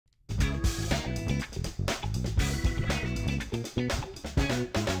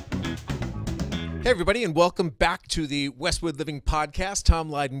Hey, everybody, and welcome back to the Westwood Living Podcast. Tom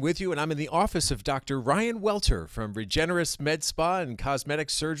Leyden with you, and I'm in the office of Dr. Ryan Welter from Regeneris MedSpa and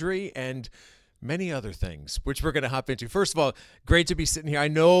Cosmetic Surgery and many other things, which we're going to hop into. First of all, great to be sitting here. I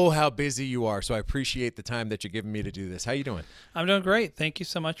know how busy you are, so I appreciate the time that you're giving me to do this. How you doing? I'm doing great. Thank you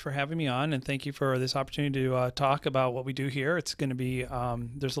so much for having me on, and thank you for this opportunity to talk about what we do here. It's going to be,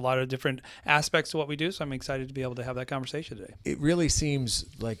 there's a lot of different aspects to what we do, so I'm excited to be able to have that conversation today. It really seems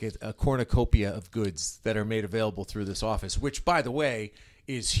like a cornucopia of goods that are made available through this office, which, by the way,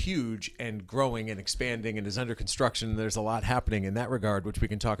 is huge and growing and expanding and is under construction. There's a lot happening in that regard, which we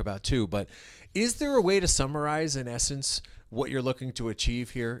can talk about too. But is there a way to summarize, in essence, what you're looking to achieve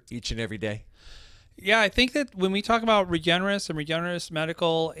here each and every day? Yeah, I think that when we talk about Regeneris and Regeneris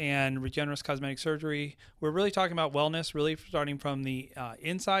Medical and Regeneris Cosmetic Surgery, we're really talking about wellness, really starting from the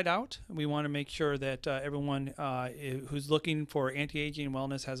inside out. We want to make sure that everyone who's looking for anti-aging and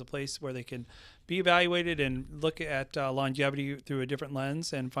wellness has a place where they can be evaluated and look at longevity through a different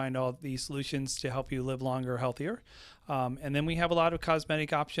lens and find all these solutions to help you live longer, healthier. And then we have a lot of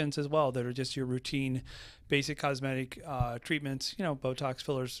cosmetic options as well that are just your routine basic cosmetic treatments, Botox,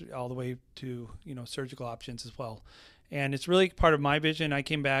 fillers, all the way to, surgical options as well. And it's really part of my vision. I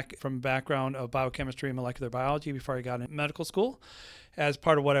came back from a background of biochemistry and molecular biology before I got into medical school as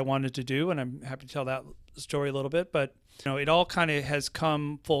part of what I wanted to do. And I'm happy to tell that story a little bit. But, it all kind of has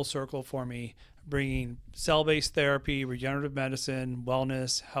come full circle for me, bringing cell-based therapy, regenerative medicine,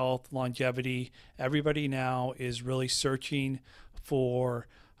 wellness, health, longevity. Everybody now is really searching for,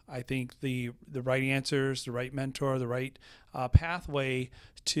 I think, the right answers, the right mentor, the right pathway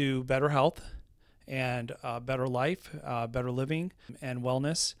to better health and better life, better living and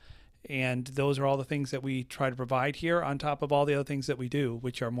wellness. And those are all the things that we try to provide here on top of all the other things that we do,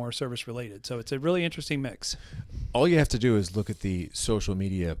 which are more service related. So it's a really interesting mix. All you have to do is look at the social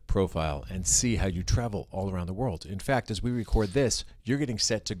media profile and see how you travel all around the world. In fact, as we record this, you're getting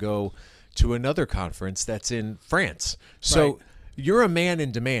set to go to another conference that's in France. So right. You're a man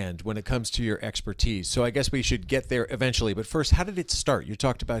in demand when it comes to your expertise. So I guess we should get there eventually. But first, how did it start? You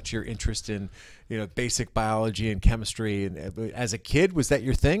talked about your interest in, basic biology and chemistry. And as a kid, was that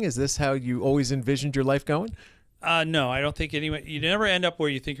your thing? Is this how you always envisioned your life going? No, I don't think anyone. You never end up where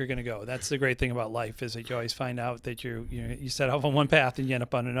you think you're going to go. That's the great thing about life, is that you always find out that you set off on one path and you end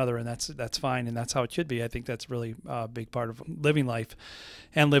up on another, and that's fine, and that's how it should be. I think that's really a big part of living life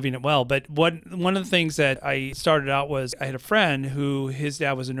and living it well. But one of the things that I started out was I had a friend who his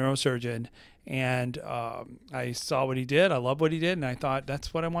dad was a neurosurgeon, and I saw what he did. I loved what he did, and I thought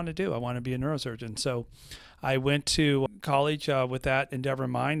that's what I want to do. I want to be a neurosurgeon. So I went to college with that endeavor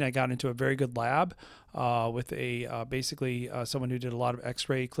in mind. I got into a very good lab with basically someone who did a lot of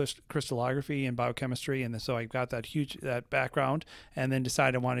X-ray crystallography and biochemistry, and so I got that background, and then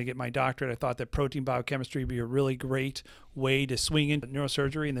decided I wanted to get my doctorate. I thought that protein biochemistry would be a really great way to swing into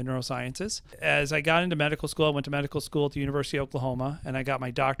neurosurgery and the neurosciences. As I got into medical school, I went to medical school at the University of Oklahoma, and I got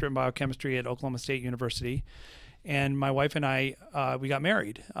my doctorate in biochemistry at Oklahoma State University. And my wife and I, we got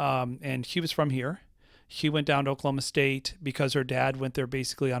married, and she was from here. She went down to Oklahoma State because her dad went there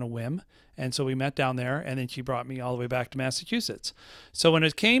basically on a whim. And so we met down there, and then she brought me all the way back to Massachusetts. So when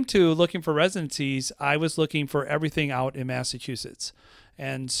it came to looking for residencies, I was looking for everything out in Massachusetts.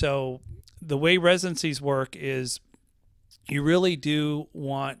 And so the way residencies work is you really do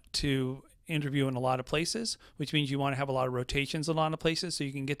want to interview in a lot of places, which means you want to have a lot of rotations in a lot of places so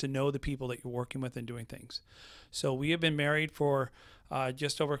you can get to know the people that you're working with and doing things. So we have been married for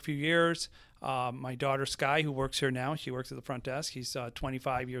just over a few years. My daughter Sky, who works here now, she works at the front desk. She's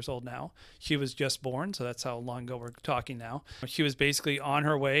 25 years old now. She was just born, so that's how long ago we're talking now. She was basically on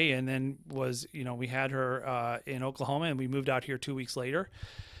her way, and then we had her in Oklahoma, and we moved out here 2 weeks later.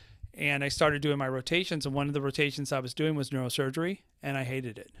 And I started doing my rotations, and one of the rotations I was doing was neurosurgery, and I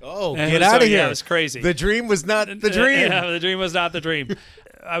hated it. Oh, get out of here. Yeah, it was crazy. The dream was not the dream. Yeah, the dream was not the dream.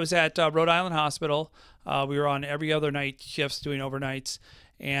 I was at Rhode Island Hospital. We were on every other night shifts doing overnights,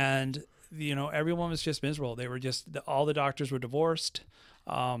 and everyone was just miserable. They were all the doctors were divorced.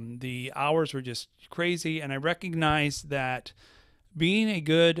 The hours were just crazy, and I recognized that being a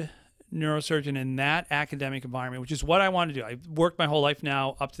good neurosurgeon in that academic environment, which is what I want to do. I've worked my whole life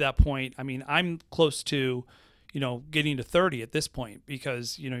now up to that point. I mean, I'm close to, getting to 30 at this point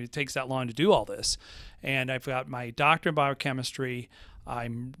because, it takes that long to do all this. And I've got my doctorate in biochemistry.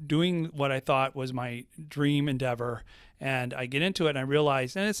 I'm doing what I thought was my dream endeavor. And I get into it and I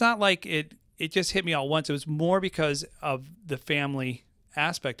realize, and it's not like it just hit me all once. It was more because of the family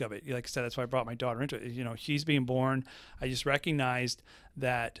aspect of it. Like I said, that's why I brought my daughter into it. You know, she's being born. I just recognized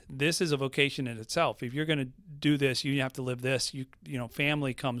that this is a vocation in itself. If you're going to do this, you have to live this. You know,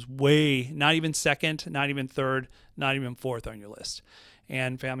 family comes way, not even second, not even third, not even fourth on your list.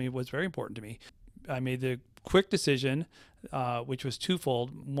 And family was very important to me. I made the quick decision, which was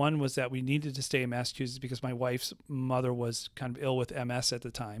twofold. One was that we needed to stay in Massachusetts because my wife's mother was kind of ill with MS at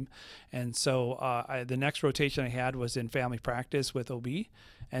the time. And so the next rotation I had was in family practice with OB.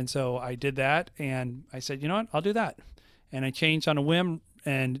 And so I did that, and I said, you know what, I'll do that. And I changed on a whim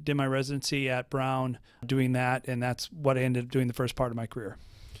and did my residency at Brown doing that, and that's what I ended up doing the first part of my career.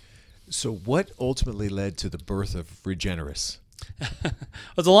 So what ultimately led to the birth of Regeneris?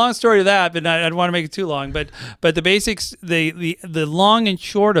 It's a long story to that, but I don't want to make it too long. But the basics, the long and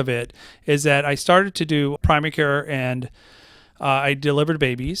short of it is that I started to do primary care, and I delivered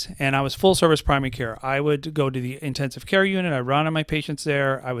babies, and I was full service primary care. I would go to the intensive care unit. I run on my patients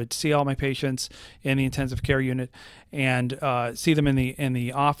there. I would see all my patients in the intensive care unit and see them in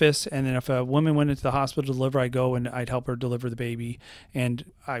the office. And then if a woman went into the hospital to deliver, I'd go and I'd help her deliver the baby. And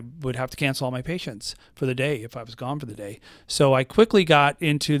I would have to cancel all my patients for the day if I was gone for the day. So I quickly got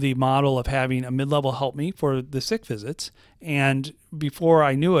into the model of having a mid-level help me for the sick visits. And before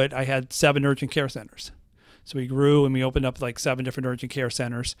I knew it, I had 7 urgent care centers. So we grew and we opened up like 7 different urgent care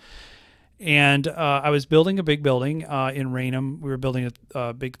centers. And I was building a big building in Raynham. We were building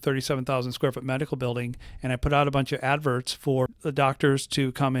a big 37,000 square foot medical building. And I put out a bunch of adverts for the doctors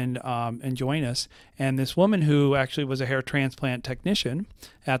to come in and join us. And this woman who actually was a hair transplant technician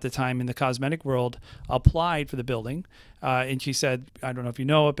at the time in the cosmetic world applied for the building. And she said, I don't know if you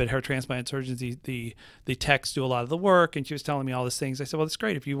know it, but hair transplant surgeons, the techs do a lot of the work. And she was telling me all these things. I said, well, that's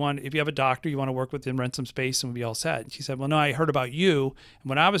great. If you have a doctor, you want to work with them, rent some space, and we'll be all set. And she said, well, no, I heard about you and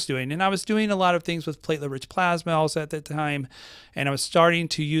what I was doing. And I was doing a lot of things with platelet-rich plasma also at that time. And I was starting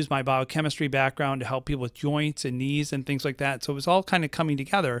to use my biochemistry background to help people with joints and knees and things like that. So it was all kind of coming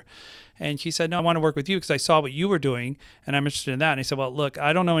together. And she said, no, I want to work with you because I saw what you were doing and I'm interested in that. And I said, well, look,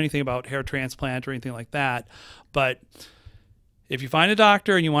 I don't know anything about hair transplant or anything like that, but if you find a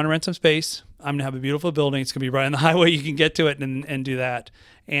doctor and you want to rent some space, I'm going to have a beautiful building. It's going to be right on the highway. You can get to it and do that.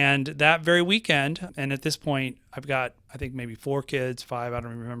 And that very weekend, and at this point, I've got, I think, maybe 4 kids, 5, I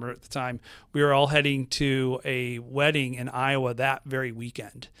don't remember at the time. We were all heading to a wedding in Iowa that very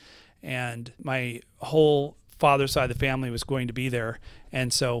weekend. And my whole father's side of the family was going to be there.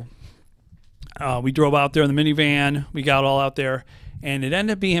 And so we drove out there in the minivan. We got all out there. And it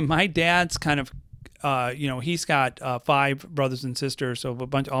ended up being my dad's kind of he's got 5 brothers and sisters, so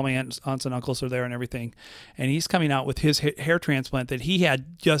all my aunts and uncles are there and everything. And he's coming out with his hair transplant that he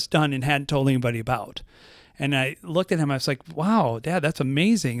had just done and hadn't told anybody about. And I looked at him, I was like, wow, Dad, that's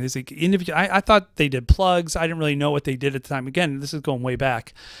amazing. There's like individual. I thought they did plugs. I didn't really know what they did at the time. Again, this is going way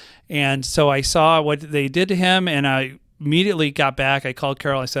back. And so I saw what they did to him, and I immediately got back. I called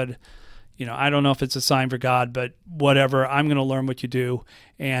Carol. I said, I don't know if it's a sign for God, but whatever, I'm going to learn what you do.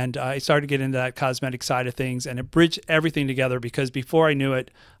 And I started to get into that cosmetic side of things, and it bridged everything together because before I knew it,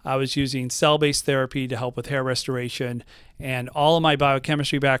 I was using cell-based therapy to help with hair restoration, and all of my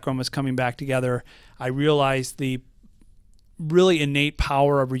biochemistry background was coming back together. I realized the really innate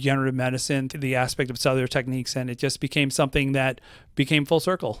power of regenerative medicine, the aspect of cellular techniques, and it just became something that became full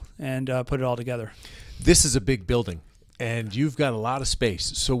circle and put it all together. This is a big building. And you've got a lot of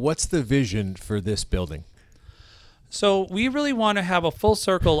space. So what's the vision for this building? So we really want to have a full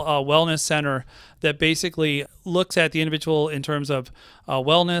circle wellness center that basically looks at the individual in terms of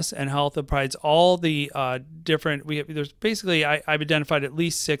wellness and health. It provides all the different, there's basically, I've identified at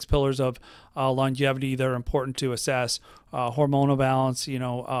least 6 pillars of longevity that are important to assess. Hormonal balance,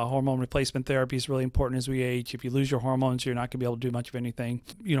 hormone replacement therapy is really important as we age. If you lose your hormones, you're not going to be able to do much of anything.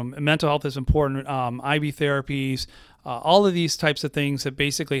 Mental health is important. IV therapies, all of these types of things that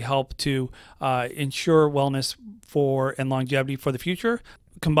basically help to ensure wellness and longevity for the future,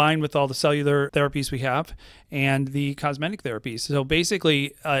 combined with all the cellular therapies we have and the cosmetic therapies. So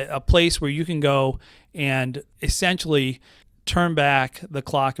basically a place where you can go and essentially turn back the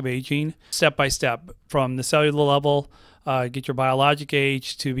clock of aging step by step from the cellular level, get your biologic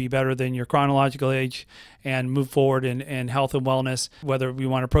age to be better than your chronological age, and move forward in health and wellness, whether we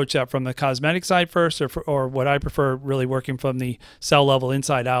want to approach that from the cosmetic side first or what I prefer, really working from the cell level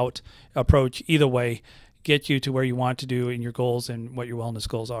inside out approach. Either way, get you to where you want to do in your goals and what your wellness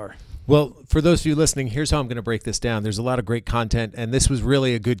goals are. Well, for those of you listening, here's how I'm going to break this down. There's a lot of great content, and this was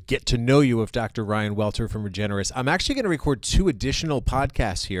really a good get to know you of Dr. Ryan Welter from Regeneris. I'm actually going to record 2 additional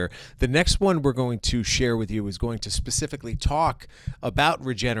podcasts here. The next one we're going to share with you is going to specifically talk about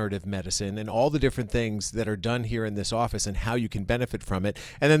regenerative medicine and all the different things that are done here in this office and how you can benefit from it.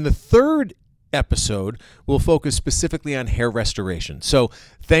 And then the third episode will focus specifically on hair restoration. So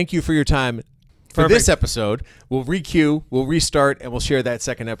thank you for your time. For this episode, we'll re-cue, we'll restart, and we'll share that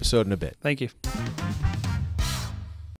second episode in a bit. Thank you.